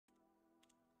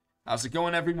How's it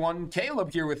going, everyone?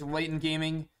 Caleb here with Layton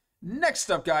Gaming.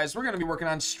 Next up, guys, we're going to be working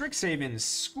on Strixhaven's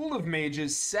School of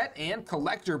Mages set and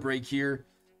collector break here.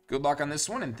 Good luck on this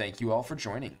one, and thank you all for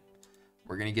joining.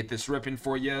 We're going to get this ripping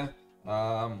for you.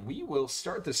 We will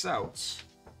start this out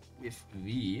with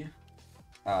the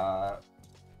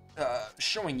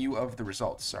showing you of the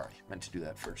results. Sorry, meant to do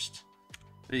that first.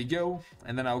 There you go.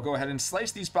 And then I'll go ahead and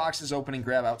slice these boxes open and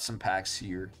grab out some packs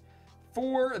here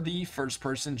for the first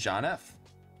person, John F.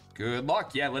 Good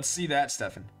luck. Yeah, let's see that,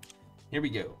 Stefan. Here we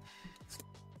go.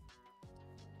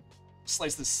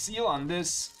 Slice the seal on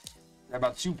this, grab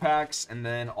out 2 packs, and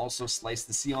then also slice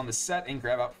the seal on the set and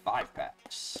grab out 5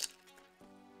 packs.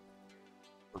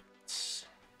 Perfect.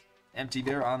 Empty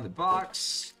there on the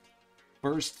box.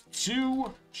 First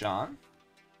 2, John.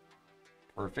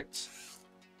 Perfect.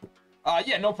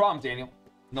 Yeah, no problem, Daniel.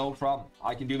 No problem.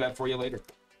 I can do that for you later.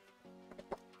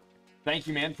 Thank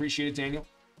you, man. Appreciate it, Daniel.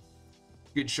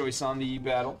 Good choice on the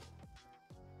battle.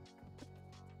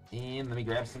 And let me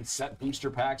grab some set booster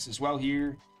packs as well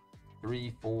here.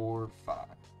 3, 4, 5.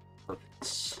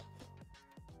 Perfect.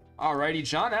 Alrighty,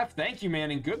 John F. Thank you,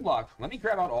 man, and good luck. Let me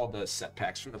grab out all the set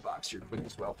packs from the box here quick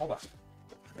as well. Hold on.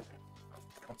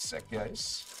 1 sec,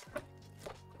 guys.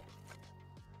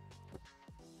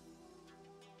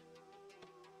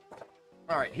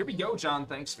 Alright, here we go, John.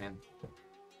 Thanks, man.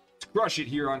 Let's crush it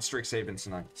here on Strixhaven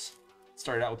tonight.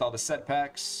 Started out with all the set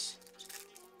packs.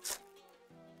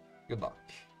 Good luck.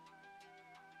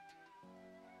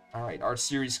 Alright, our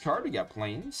series card. We got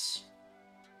Plains.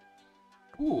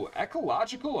 Ooh,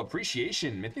 Ecological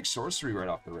Appreciation. Mythic Sorcery right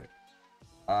off the rip.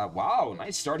 Wow,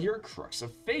 nice start here. Crux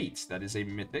of Fate. That is a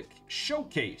Mythic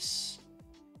Showcase.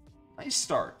 Nice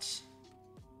start.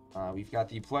 We've got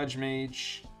the Pledge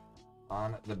Mage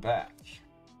on the back.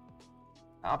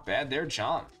 Not bad there,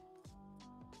 John.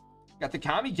 Got the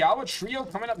Kamigawa Trio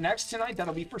coming up next tonight.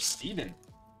 That'll be for Steven.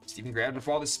 Steven grabbed it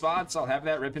for all the spots. I'll have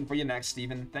that ripping for you next,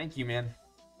 Steven. Thank you, man.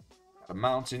 Got a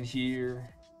Mountain here.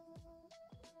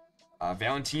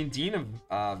 Valentine Dean of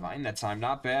Vine that time.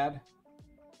 Not bad.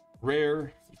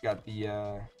 Rare. You've got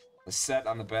the set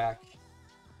on the back.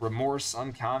 Remorse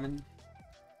Uncommon.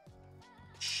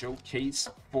 Showcase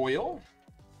Foil.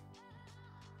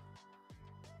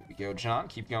 Here we go, John.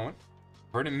 Keep going.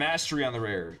 Verdant Mastery on the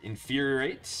rare.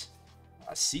 Infuriate.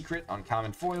 Secret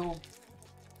Uncommon Foil.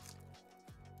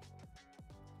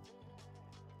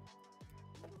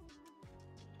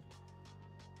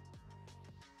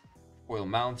 Foil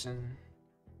Mountain.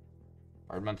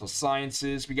 Environmental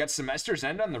Sciences. We got Semester's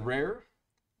End on the rare.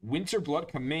 Winterblood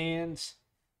Command.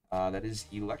 That is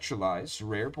Electrolyze.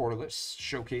 Rare borderless.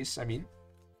 Showcase, I mean.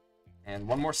 And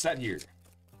one more set here.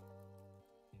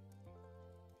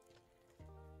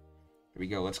 Here we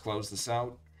go. Let's close this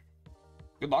out.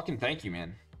 Good luck and thank you,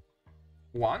 man.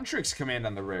 Wantrix Command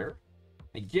on the rare.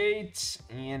 Negate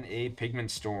and a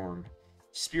Pigment Storm.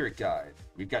 Spirit Guide.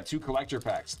 We've got 2 collector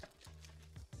packs.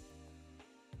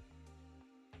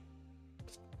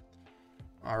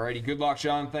 Alrighty, good luck,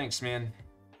 John. Thanks, man.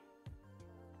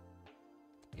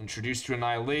 Introduced to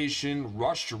Annihilation.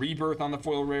 Rush to Rebirth on the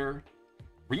foil rare.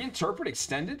 Reinterpret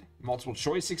Extended. Multiple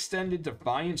Choice Extended.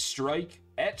 Defiant Strike.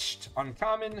 Etched.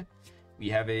 Uncommon. We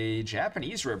have a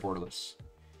Japanese rare borderless.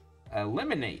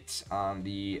 Eliminate on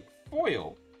the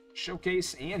foil.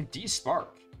 Showcase and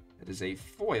D-Spark. It is a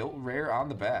foil rare on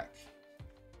the back.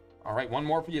 Alright, one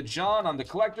more for you, John, on the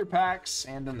collector packs.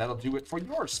 And then that'll do it for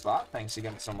your spot. Thanks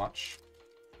again so much.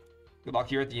 Good luck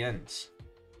here at the end.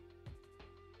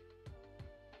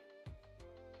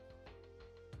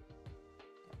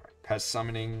 Alright, Pest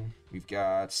Summoning. We've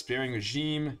got Sparing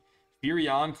Regime. Fury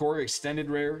Encore Extended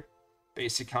Rare.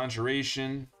 Basic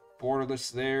Conjuration.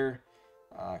 Borderless there.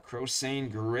 Crosane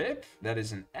Grip. That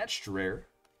is an etched rare.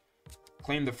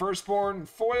 Claim the Firstborn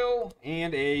foil.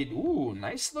 And a, ooh,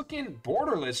 nice looking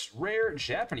borderless rare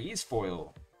Japanese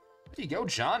foil. There you go,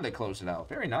 John, to close it out.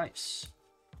 Very nice.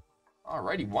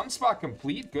 Alrighty, 1 spot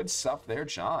complete. Good stuff there,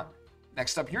 John.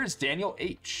 Next up here is Daniel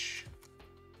H.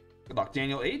 Good luck,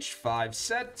 Daniel H. 5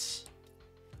 sets.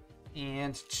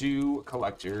 And 2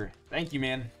 collector. Thank you,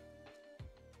 man.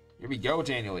 Here we go,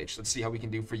 Daniel H. Let's see how we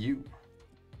can do for you.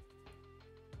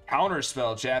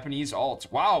 Counterspell, Japanese alt.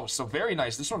 Wow, so very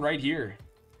nice. This one right here.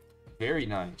 Very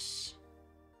nice.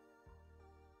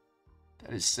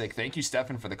 That is sick. Thank you,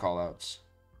 Stefan, for the callouts.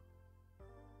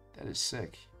 That is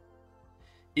sick.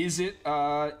 Is it,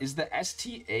 is the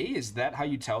STA, is that how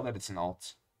you tell that it's an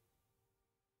alt?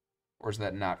 Or is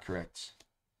that not correct?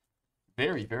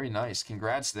 Very, very nice.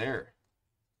 Congrats there.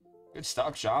 Good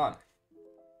stuff, John.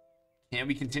 And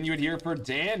we continue it here for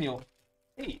Daniel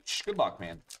H. Good luck,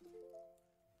 man.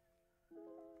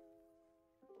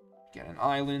 Get an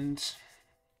island.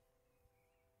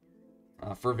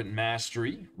 Fervent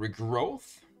Mastery,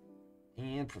 Regrowth,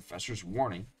 and Professor's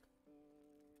Warning.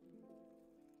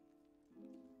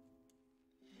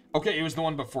 Okay, it was the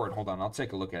one before it. Hold on, I'll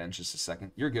take a look at it in just a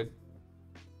second. You're good.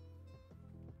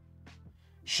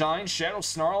 Shine, Shadow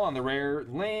Snarl on the rare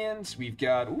lands. We've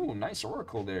got, ooh, nice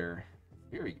Oracle there.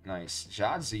 Very nice.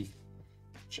 Jadzi.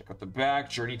 Check out the back.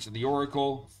 Journey to the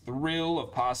Oracle. Thrill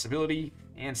of Possibility.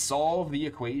 And Solve the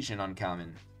Equation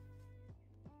uncommon.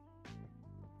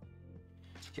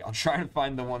 Okay, I'll try and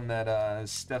find the one that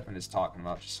Stefan is talking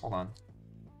about. Just hold on.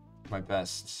 Do my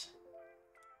best.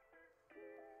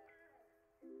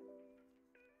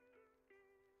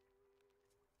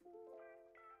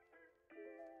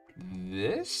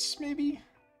 This, maybe?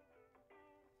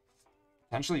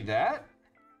 Potentially that?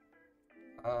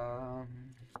 I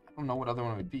don't know what other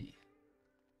one it would be.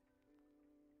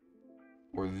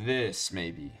 Or this,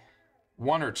 maybe.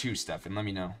 One or two, Stefan. Let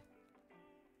me know.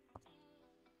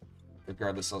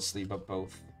 Regardless, I'll sleeve up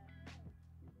both.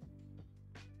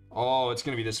 Oh, it's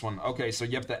going to be this one. Okay, so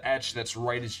yep, the etch that's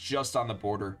right is just on the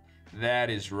border. That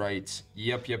is right.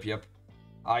 Yep.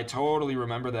 I totally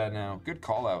remember that now. Good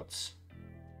call-outs.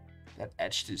 That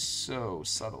etched is so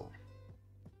subtle.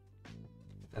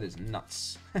 That is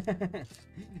nuts.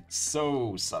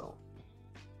 So subtle.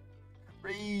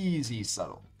 Crazy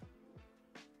subtle.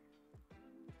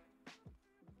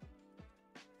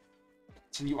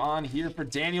 Continue on here for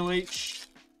Daniel H.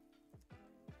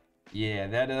 Yeah,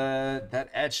 that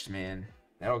etched, man.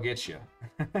 That'll get you.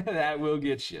 That will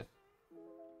get you.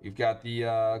 You've got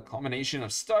the culmination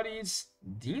of studies.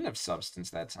 Dean of Substance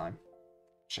that time.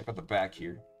 Check out the back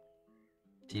here.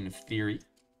 Dean of Theory.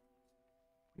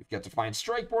 We've got Defiant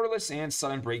Strike, Borderless, and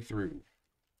Sudden Breakthrough.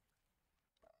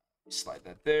 Slide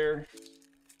that there.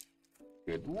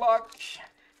 Good luck.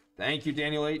 Thank you,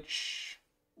 Daniel H.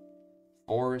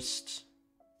 Forest.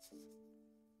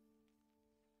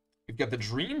 We've got the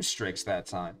Dream Strix that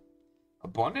time.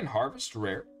 Abundant Harvest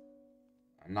Rare.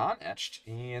 Non-etched.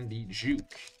 And the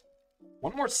Juke.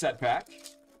 One more set pack.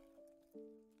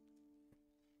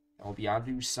 And we'll be on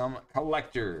to some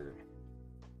Collector.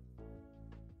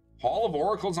 Hall of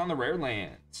Oracles on the rare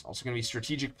lands. Also going to be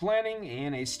Strategic Planning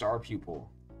and a Star Pupil.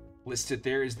 Listed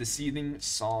there is the Seething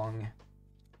Song.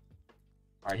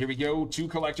 All right, here we go. 2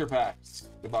 collector packs.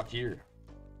 Good luck here.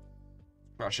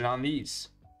 Crush it on these.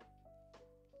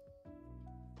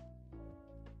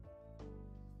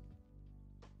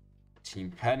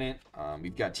 Team Pennant.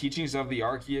 We've got Teachings of the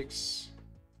Archaics.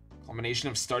 Culmination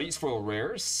of Studies for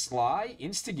rares. Sly,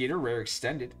 Instigator, rare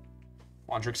extended.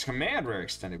 Wandrix Command, rare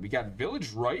extended. We got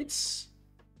Village Rites.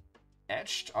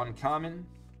 Etched, uncommon.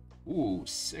 Ooh,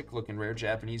 sick looking rare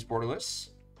Japanese borderless.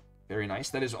 Very nice.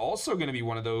 That is also going to be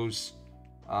one of those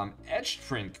etched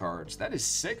print cards. That is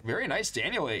sick. Very nice,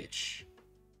 Daniel H.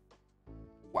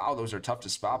 Wow, those are tough to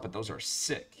spot, but those are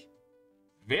sick.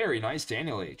 Very nice,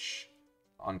 Daniel H.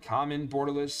 Uncommon,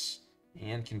 borderless,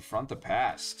 and Confront the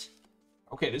Past.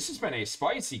 Okay, this has been a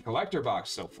spicy collector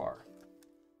box so far.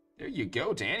 There you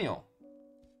go, Daniel.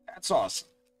 That's awesome.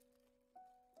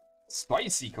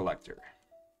 Spicy collector.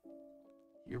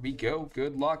 Here we go.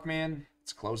 Good luck, man.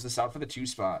 Let's close this out for the 2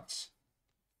 spots.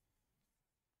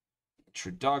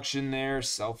 Introduction there.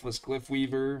 Selfless Glyph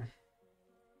Weaver.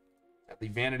 Deadly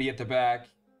Vanity at the back.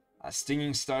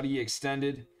 Stinging Study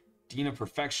extended. Dean of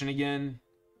Perfection again.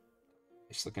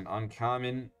 It's looking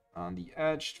uncommon on the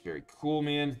etched. Very cool,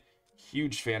 man.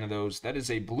 Huge fan of those. That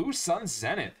is a Blue Sun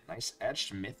Zenith. Nice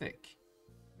etched mythic.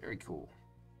 Very cool.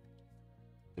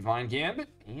 Divine Gambit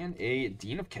and a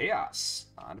Dean of Chaos.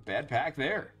 Not a bad pack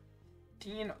there.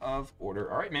 Dean of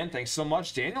Order. All right, man. Thanks so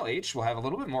much, Daniel H. We'll have a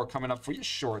little bit more coming up for you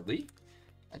shortly.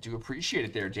 I do appreciate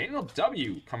it there. Daniel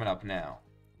W. coming up now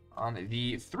on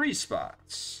the 3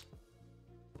 spots.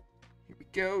 Here we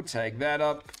go. Tag that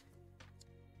up.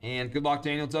 And good luck,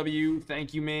 Daniel W.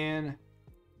 Thank you, man.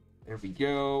 There we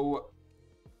go.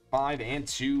 5 and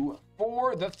 2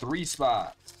 for the 3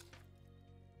 spots.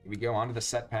 Here we go. On to the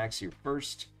set packs here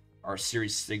first. Our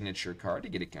series signature card to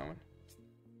get it going.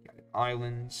 Got it.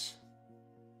 Islands.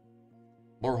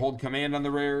 Lorehold Command on the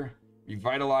rare.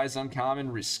 Revitalize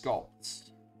uncommon. Resculpt.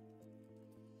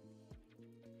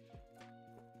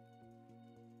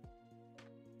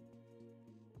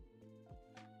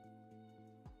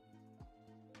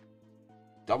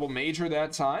 Double Major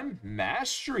that time.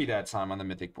 Mastery that time on the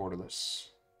Mythic Borderless.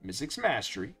 Mystic's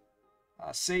Mastery.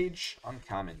 Sage,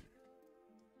 uncommon.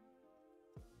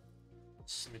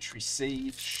 Symmetry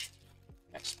Sage.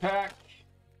 Next pack.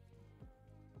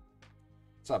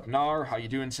 What's up, Nar? How you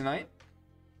doing tonight?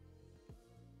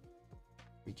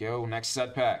 Here we go. Next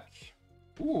set pack.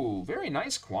 Ooh, very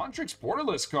nice Quandrix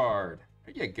borderless card.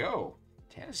 There you go.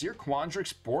 Dan is your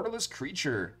Quandrix borderless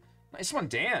creature. Nice one,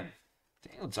 Dan.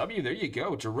 Daniel W, there you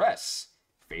go. Duress.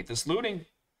 Faithless Looting.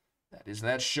 That is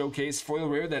that showcase foil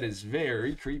rare that is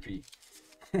very creepy.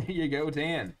 There you go,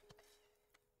 Dan.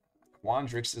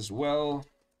 Quandrix as well.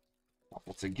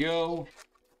 Couple to go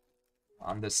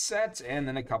on the set, and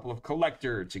then a couple of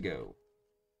collector to go.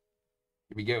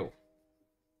 Here we go.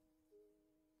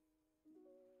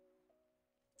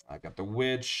 I got the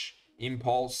Witch,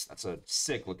 Impulse. That's a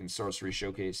sick looking sorcery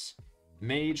showcase.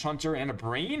 Mage Hunter, and a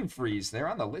Brain Freeze there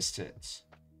on the list hits.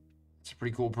 It's a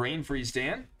pretty cool Brain Freeze,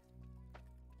 Dan.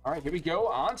 All right, here we go.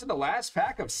 On to the last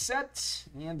pack of sets,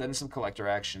 and then some collector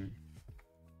action.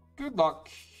 Good luck.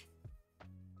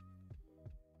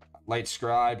 Light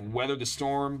Scribe, Weather the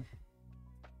Storm,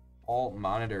 Alt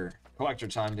Monitor. Collector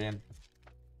time, Dan.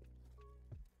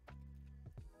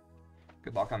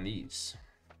 Good luck on these.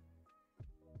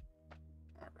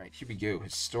 All right, here we go.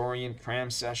 Historian, Cram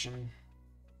Session.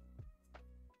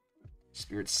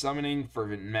 Spirit Summoning,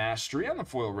 Fervent Mastery on the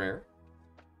foil rare.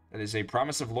 That is a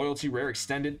Promise of Loyalty rare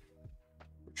extended.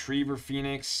 Retriever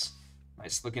Phoenix.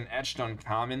 Nice looking etched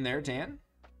uncommon there, Dan.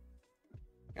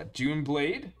 Got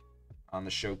Doomblade on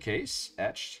the showcase,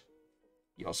 etched.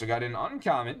 You also got an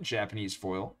uncommon Japanese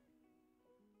foil.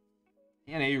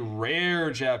 And a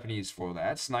rare Japanese foil.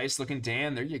 That's nice looking,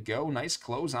 Dan. There you go. Nice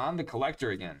close on the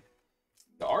collector again.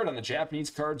 The art on the Japanese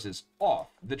cards is off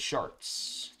the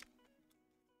charts.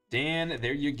 Dan,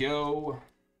 there you go.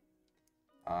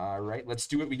 All right, let's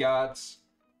do it. We got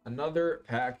another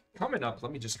pack coming up.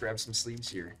 Let me just grab some sleeves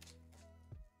here.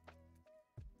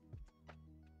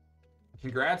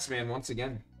 Congrats, man, once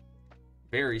again.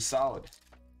 Very solid.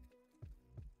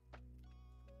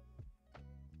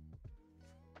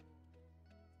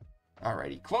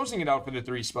 Alrighty, closing it out for the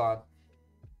 3 spot.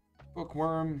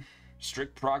 Bookworm,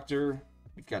 Strict Proctor.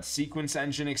 We've got Sequence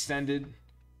Engine extended.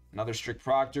 Another Strict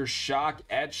Proctor, Shock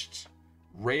etched.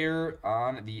 Rare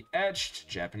on the etched,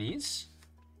 Japanese.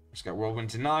 Just got Whirlwind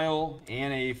Denial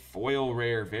and a foil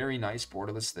rare. Very nice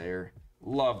borderless there.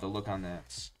 Love the look on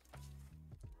that.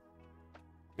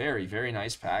 Very, very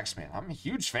nice packs, man. I'm a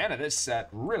huge fan of this set.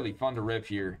 Really fun to rip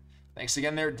here. Thanks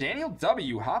again there, Daniel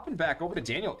W. Hopping back over to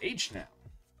Daniel H now.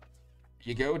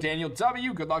 Here you go, Daniel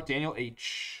W. Good luck, Daniel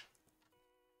H.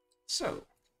 So,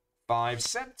 5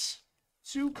 sets,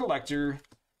 2 collector.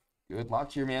 Good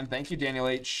luck here, man. Thank you, Daniel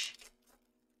H.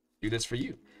 Do this for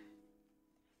you.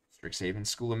 Strixhaven,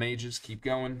 School of Mages, keep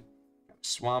going. Got a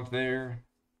Swamp there.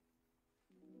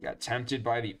 Got Tempted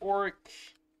by the Auric.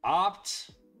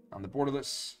 Opt on the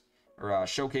borderless, or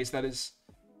showcase that is.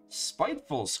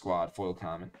 Spiteful Squad foil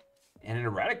common. And an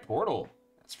Erratic Portal.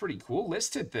 That's pretty cool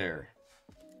listed there.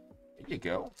 There you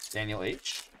go, Daniel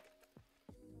H.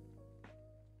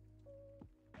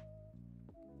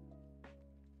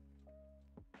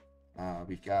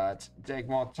 We've got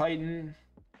Dagmaw Titan,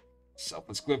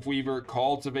 Selfless Cliffweaver,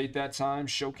 Cultivate that time,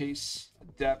 Showcase,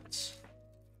 Adept.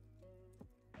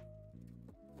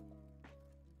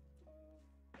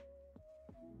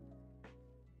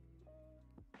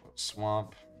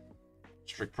 Swamp,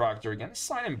 Strict Proctor again,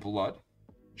 Sign in Blood,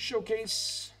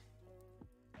 Showcase.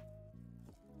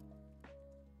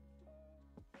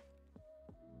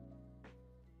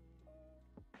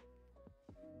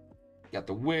 Got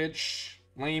the Witch,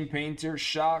 Flame Painter,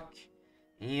 Shock,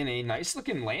 and a nice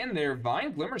looking land there,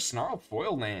 Vine Glimmer Snarl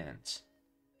foil land.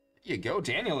 There you go,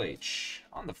 Daniel H.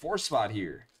 On the 4 spot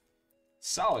here.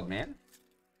 Solid, man.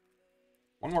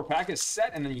 One more pack is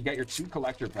set, and then you got your 2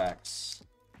 collector packs.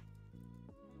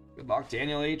 Good luck,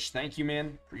 Daniel H. Thank you,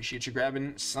 man. Appreciate you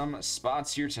grabbing some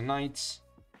spots here tonight.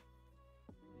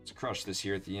 Let's crush this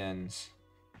here at the end.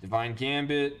 Divine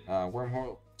Gambit,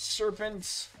 Wormhole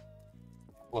Serpent.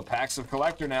 Well, packs of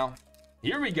collector now.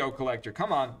 Here we go, collector.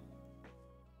 Come on.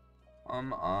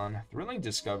 Come on. Thrilling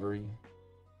Discovery.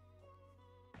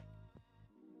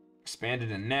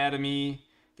 Expanded Anatomy.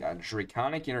 Got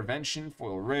Draconic Intervention,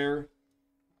 foil rare.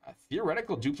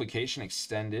 Theoretical Duplication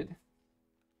extended.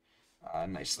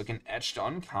 Nice looking etched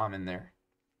uncommon there.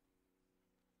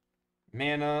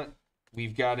 Mana.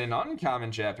 We've got an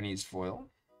uncommon Japanese foil.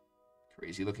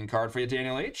 Crazy looking card for you,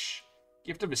 Daniel H.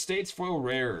 Gift of Estates foil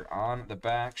rare on the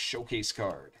back, showcase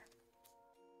card.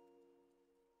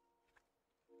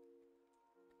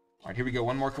 All right, here we go.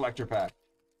 One more collector pack.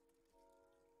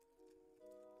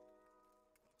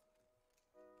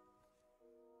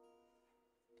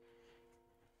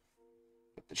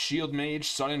 Got the Shield Mage,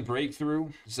 Sudden Breakthrough,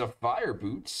 Zephyr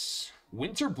Boots,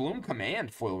 Winter Bloom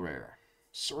Command foil rare.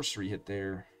 Sorcery hit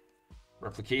there.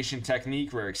 Replication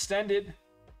Technique rare extended.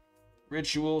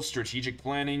 Ritual, Strategic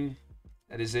Planning.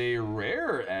 That is a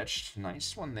rare etched.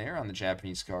 Nice one there on the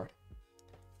Japanese card.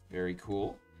 Very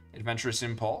cool. Adventurous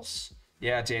Impulse.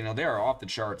 Yeah, Daniel, they are off the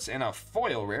charts. And a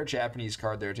foil rare Japanese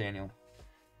card there, Daniel.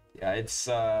 Yeah, it's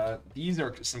these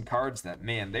are some cards that,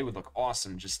 man, they would look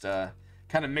awesome just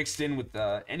kind of mixed in with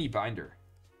any binder.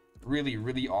 Really,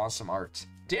 really awesome art.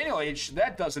 Daniel H.,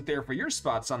 that does it there for your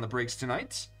spots on the breaks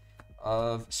tonight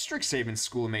of Strixhaven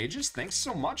School of Mages. Thanks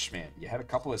so much, man. You had a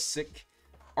couple of sick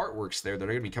artworks there that are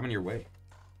going to be coming your way.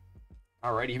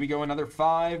 Alrighty, here we go. Another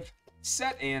 5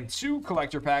 set and 2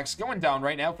 collector packs going down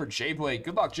right now for Jay Blake.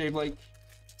 Good luck, Jay Blake.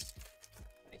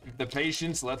 Thank you for the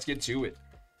patience. Let's get to it.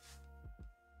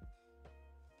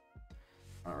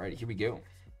 Alrighty, here we go.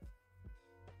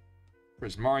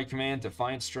 Prismari Command,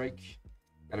 Defiant Strike.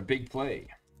 Got a big play.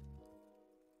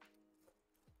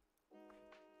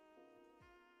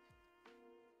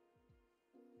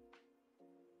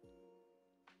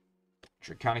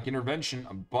 Draconic Intervention,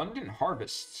 Abundant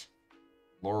Harvest.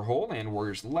 Lore Hole and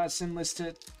Warrior's Lesson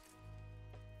listed.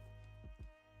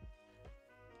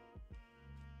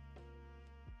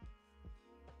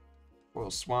 Foil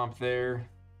Swamp there.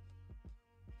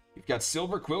 You've got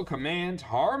Silver Quill Command,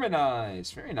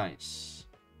 Harmonize. Very nice.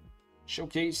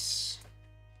 Showcase.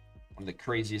 One of the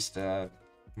craziest,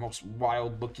 most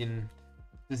wild-looking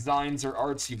designs or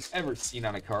arts you've ever seen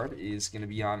on a card is going to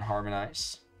be on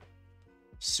Harmonize.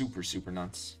 Super, super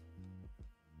nuts.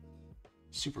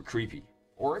 Super creepy.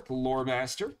 Auric, Lore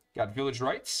Master. Got Village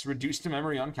Rites. Reduced to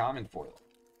Memory, Uncommon foil.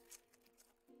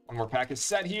 One more pack is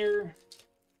set here.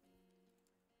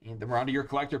 And then we're on to your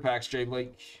collector packs, Jay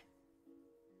Blake.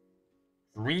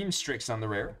 Dream Strix on the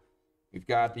rare. We've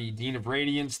got the Dean of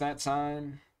Radiance that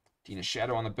time. Dean of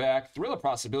Shadow on the back. Thrill of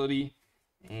Possibility.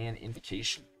 And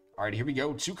Invocation. Alright, here we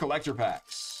go. 2 collector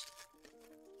packs.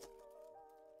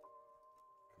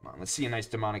 Come on, let's see a nice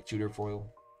Demonic Tutor foil.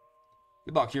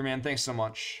 Good luck here, man. Thanks so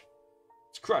much.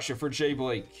 Let's crush it for Jay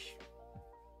Blake.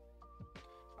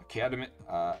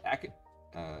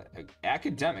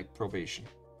 Academic Probation.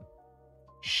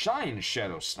 Shine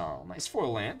Shadow Snarl. Nice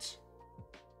foil land.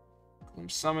 Gloom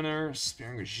Summoner.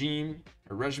 Sparing Regime.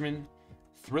 Or Regimen.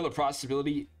 Thrill of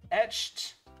Possibility.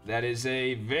 Etched. That is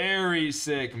a very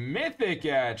sick Mythic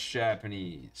Etched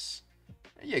Japanese.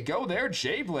 There you go there,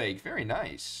 Jay Blake. Very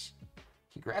nice.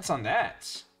 Congrats on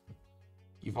that.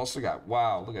 You've also got,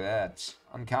 wow, look at that.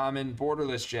 Uncommon,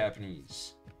 Borderless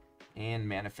Japanese. And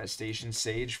Manifestation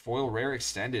Sage, Foil Rare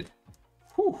Extended.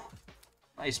 Whew.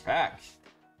 Nice pack.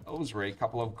 Those were a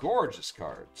couple of gorgeous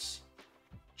cards.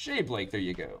 Jay Blake, there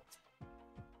you go.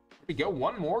 Here we go,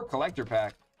 one more collector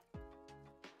pack.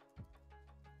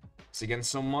 Thanks again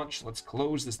so much. Let's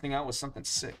close this thing out with something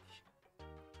sick.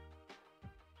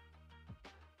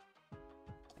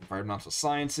 Environmental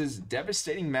Sciences,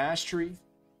 Devastating Mastery.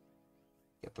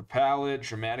 Got the Palette,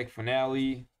 Dramatic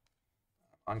Finale,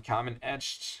 Uncommon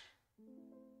Etched,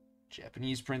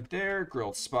 Japanese print there,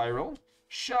 Grilled Spiral,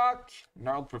 Shock,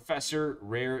 Gnarled Professor,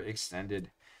 Rare Extended.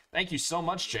 Thank you so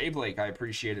much, Jay Blake. I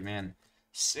appreciate it, man.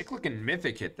 Sick looking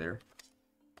Mythic hit there.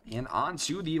 And on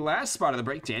to the last spot of the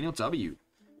break, Daniel W.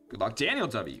 Good luck, Daniel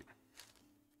W.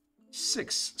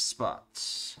 6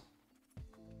 spots.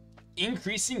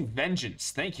 Increasing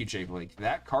Vengeance. Thank you, Jay Blake.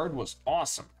 That card was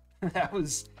awesome. That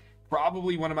was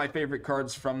probably one of my favorite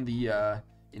cards from the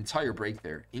entire break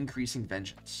there. Increasing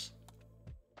Vengeance.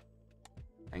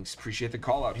 Thanks. Appreciate the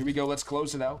call out. Here we go. Let's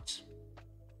close it out.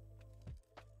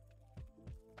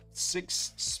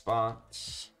 6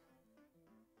 spots.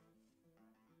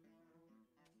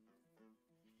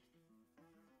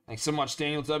 Thanks so much,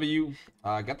 Daniel W.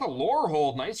 Got the Lore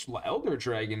Hold. Nice Elder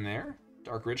Dragon there.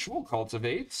 Dark Ritual.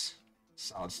 Cultivate.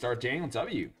 Solid start, Daniel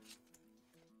W.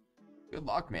 Good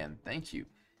luck, man. Thank you.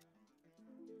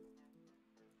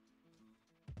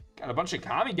 Got a bunch of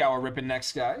Kamigawa ripping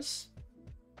next, guys.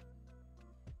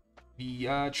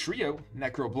 The trio.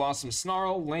 Necro Blossom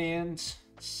Snarl, Land,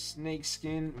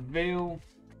 Snakeskin, Veil.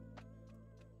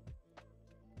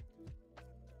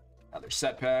 Another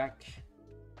set pack.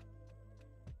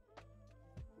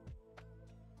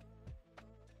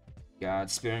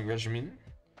 Got Sparing Regimen.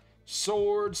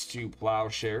 Swords to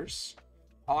Plowshares.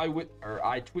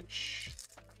 Eye Twitch.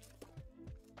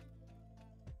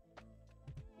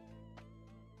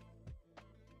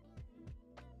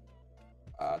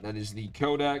 That is the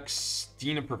Codex,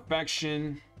 Dean of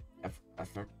Perfection.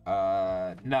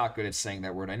 Not good at saying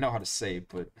that word. I know how to say it,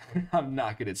 but I'm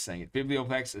not good at saying it.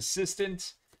 Bibliothex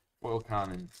Assistant, Foil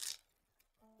Common.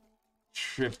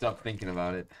 Tripped up thinking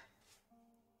about it.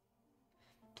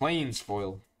 Plains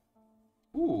Foil.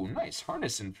 Ooh, nice.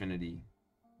 Harness Infinity.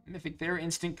 Mythic there,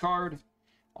 instant card.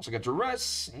 Also got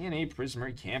Duress and a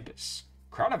Prismary Campus.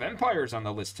 Crown of Empires on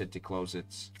the list hit to close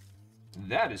it.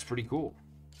 That is pretty cool.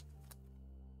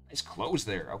 Nice close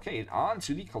there. Okay, on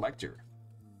to the collector.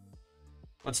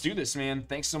 Let's do this, man.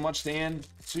 Thanks so much, Dan.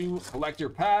 2 collector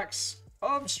packs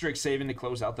of Strixhaven to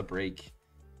close out the break.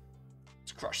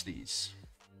 Let's crush these.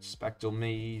 Spectral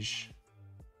Mage.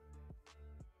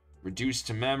 Reduced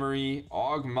to Memory.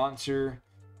 Augmenter.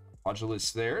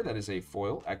 Pugilist there. That is a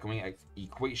foil. Echoing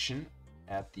Equation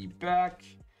at the back.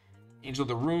 Angel of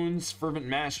the Runes. Fervent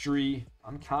Mastery.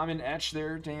 Uncommon Etch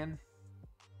there, Dan.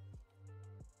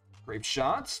 Grape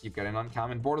Shots. You've got an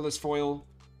uncommon borderless foil.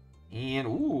 And,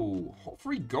 ooh,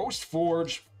 hopefully Ghost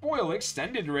Forge. Foil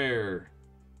extended rare.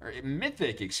 Or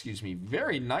mythic, excuse me.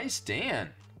 Very nice, Dan.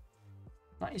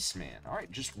 Nice, man. All right,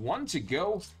 just 1 to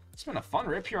go. It's been a fun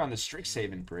rip here on the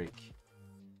Strixhaven break.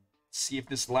 Let's see if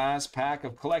this last pack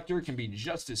of collector can be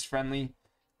just as friendly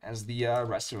as the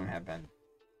rest of them have been.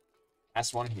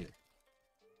 Last one here.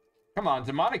 Come on,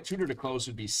 Demonic Tutor to close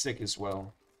would be sick as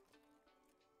well.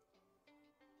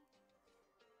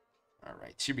 All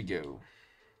right, here we go.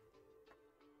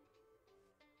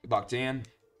 Good luck, Dan.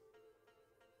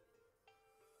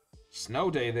 Snow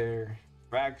Day there.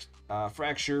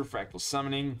 Fracture, Fractal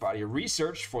Summoning, Body of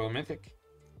Research, Foil Mythic.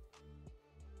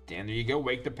 Dan, there you go.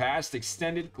 Wake the Past,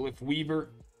 Extended, Glyph Weaver,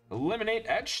 Eliminate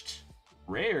Etched,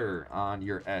 Rare on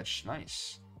your Etch.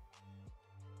 Nice.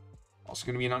 Also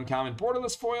going to be an uncommon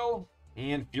borderless foil,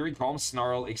 and Fury Calm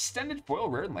Snarl, Extended Foil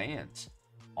Rare Land.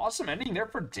 Awesome ending there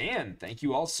for Dan. Thank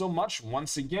you all so much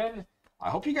once again. I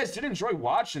hope you guys did enjoy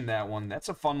watching that one. That's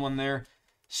a fun one there.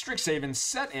 Strixhaven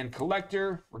set and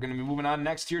collector. We're going to be moving on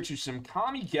next here to some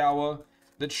Kamigawa,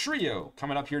 the trio,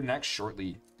 coming up here next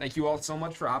shortly. Thank you all so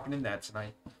much for hopping in that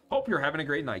tonight. Hope you're having a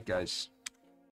great night, guys.